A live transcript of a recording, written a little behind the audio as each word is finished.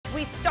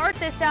We start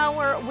this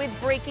hour with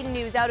breaking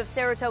news out of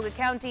Saratoga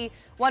County.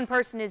 One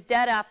person is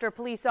dead after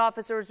police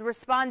officers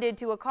responded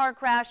to a car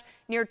crash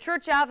near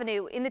Church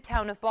Avenue in the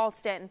town of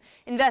Ballston.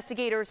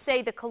 Investigators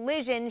say the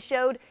collision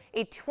showed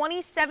a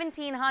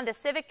 2017 Honda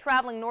Civic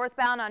traveling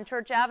northbound on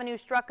Church Avenue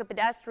struck a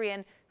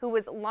pedestrian who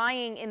was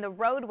lying in the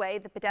roadway.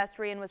 The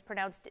pedestrian was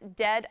pronounced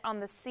dead on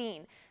the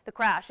scene. The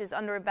crash is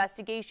under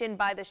investigation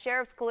by the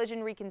Sheriff's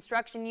Collision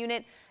Reconstruction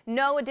Unit.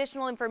 No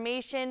additional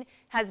information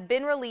has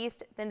been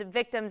released. Then the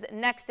victim's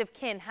next of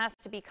kin has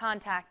to be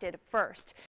contacted first.